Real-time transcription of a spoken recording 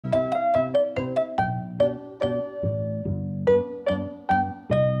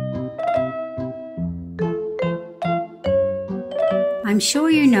I'm sure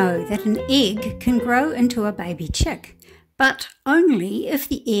you know that an egg can grow into a baby chick, but only if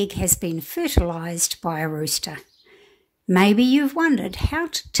the egg has been fertilised by a rooster. Maybe you've wondered how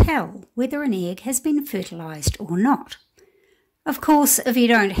to tell whether an egg has been fertilised or not. Of course, if you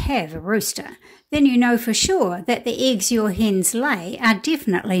don't have a rooster, then you know for sure that the eggs your hens lay are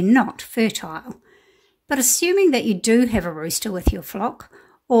definitely not fertile. But assuming that you do have a rooster with your flock,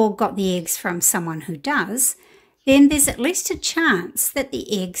 or got the eggs from someone who does, then there's at least a chance that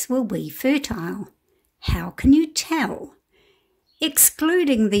the eggs will be fertile. How can you tell?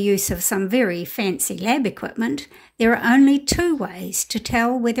 Excluding the use of some very fancy lab equipment, there are only two ways to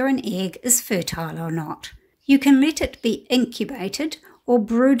tell whether an egg is fertile or not. You can let it be incubated or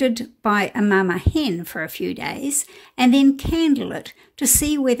brooded by a mama hen for a few days and then candle it to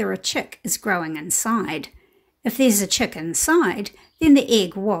see whether a chick is growing inside. If there's a chick inside, then the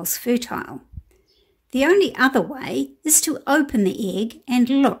egg was fertile. The only other way is to open the egg and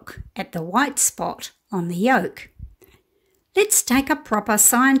look at the white spot on the yolk. Let's take a proper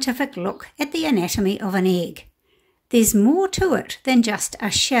scientific look at the anatomy of an egg. There's more to it than just a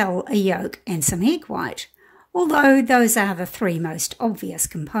shell, a yolk and some egg white, although those are the three most obvious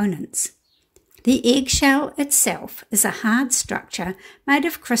components. The eggshell itself is a hard structure made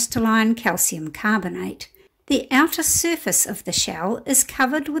of crystalline calcium carbonate. The outer surface of the shell is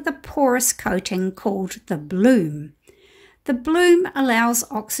covered with a porous coating called the bloom. The bloom allows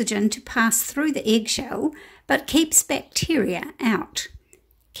oxygen to pass through the eggshell, but keeps bacteria out.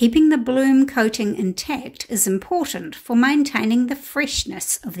 Keeping the bloom coating intact is important for maintaining the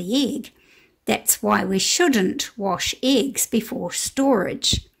freshness of the egg. That's why we shouldn't wash eggs before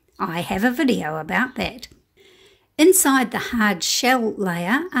storage. I have a video about that. Inside the hard shell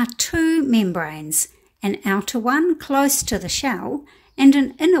layer are two membranes, an outer one close to the shell and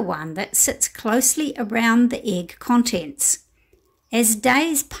an inner one that sits closely around the egg contents. As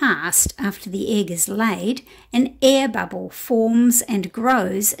days pass after the egg is laid, an air bubble forms and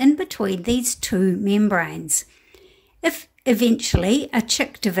grows in between these two membranes. If eventually a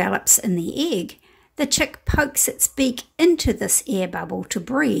chick develops in the egg, the chick pokes its beak into this air bubble to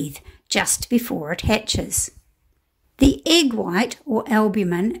breathe just before it hatches. The egg white, or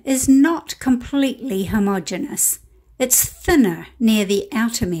albumin, is not completely homogeneous. It's thinner near the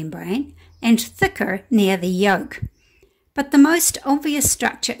outer membrane and thicker near the yolk. But the most obvious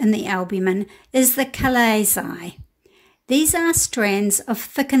structure in the albumin is the bullseye. These are strands of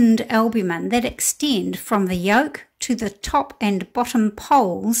thickened albumin that extend from the yolk to the top and bottom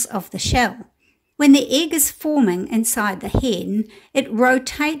poles of the shell. When the egg is forming inside the hen, it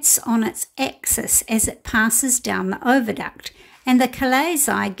rotates on its axis as it passes down the oviduct, and the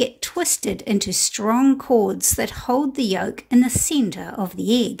bullseye get twisted into strong cords that hold the yolk in the centre of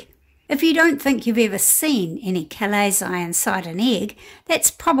the egg. If you don't think you've ever seen any bullseye inside an egg,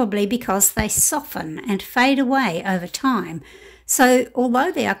 that's probably because they soften and fade away over time. So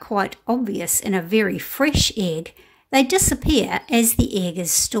although they are quite obvious in a very fresh egg, they disappear as the egg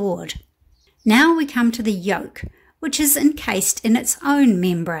is stored. Now we come to the yolk, which is encased in its own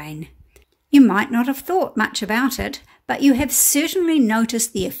membrane. You might not have thought much about it, but you have certainly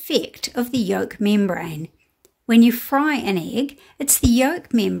noticed the effect of the yolk membrane. When you fry an egg, it's the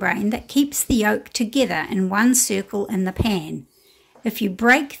yolk membrane that keeps the yolk together in one circle in the pan. If you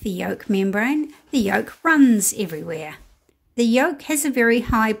break the yolk membrane, the yolk runs everywhere. The yolk has a very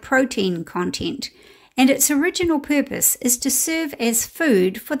high protein content, and its original purpose is to serve as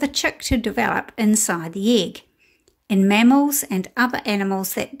food for the chick to develop inside the egg. In mammals and other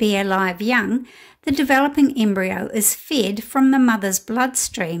animals that bear live young, the developing embryo is fed from the mother's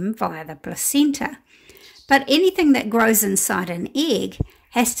bloodstream via the placenta. But anything that grows inside an egg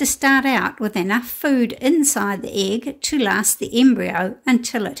has to start out with enough food inside the egg to last the embryo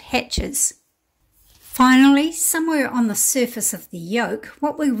until it hatches. Finally, somewhere on the surface of the yolk,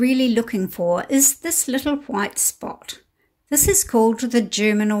 what we're really looking for is this little white spot. This is called the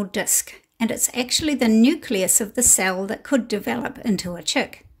germinal disc, and it's actually the nucleus of the cell that could develop into a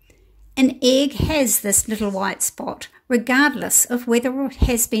chick. An egg has this little white spot, regardless of whether it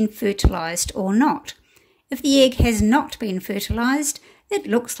has been fertilised or not. If the egg has not been fertilised, it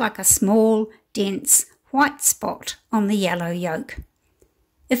looks like a small, dense, white spot on the yellow yolk.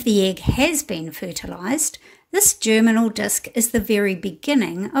 If the egg has been fertilised, this germinal disc is the very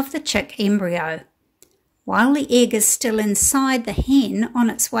beginning of the chick embryo. While the egg is still inside the hen on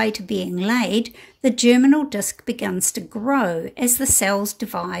its way to being laid, the germinal disc begins to grow as the cells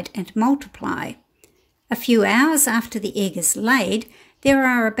divide and multiply. A few hours after the egg is laid, there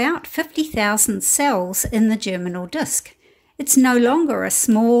are about 50,000 cells in the germinal disc. It's no longer a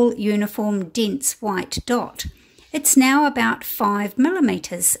small, uniform, dense white dot. It's now about 5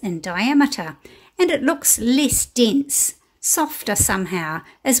 millimeters in diameter, and it looks less dense, softer somehow,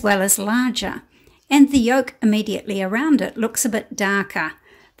 as well as larger, and the yolk immediately around it looks a bit darker.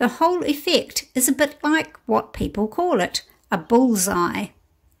 The whole effect is a bit like what people call it, a bullseye.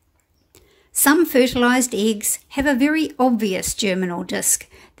 Some fertilised eggs have a very obvious germinal disc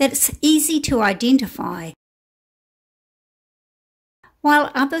that's easy to identify,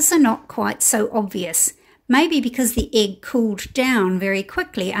 while others are not quite so obvious, maybe because the egg cooled down very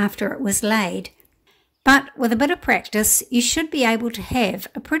quickly after it was laid. But with a bit of practice, you should be able to have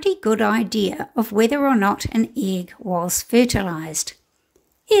a pretty good idea of whether or not an egg was fertilised.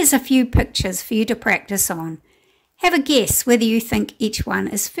 Here's a few pictures for you to practice on. Have a guess whether you think each one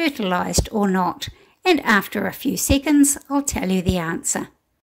is fertilised or not, and after a few seconds I'll tell you the answer.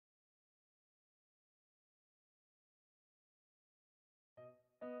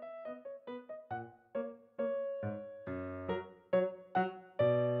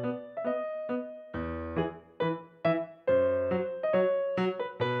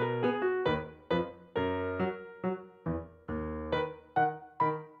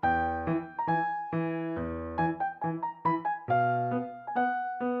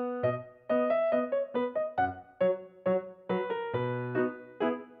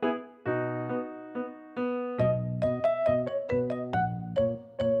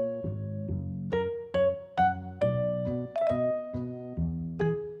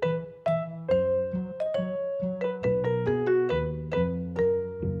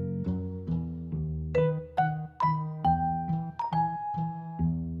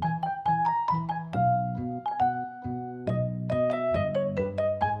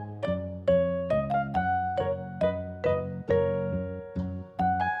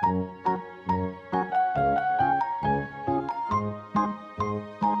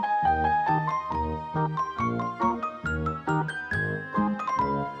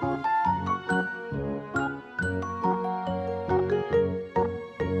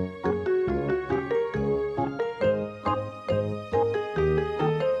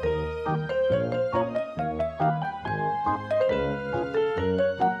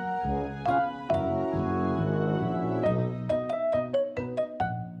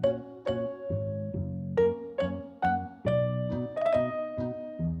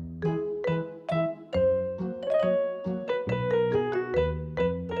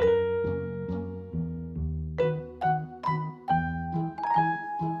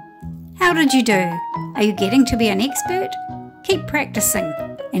 How did you do? Are you getting to be an expert? Keep practicing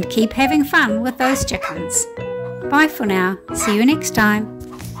and keep having fun with those chickens. Bye for now. See you next time.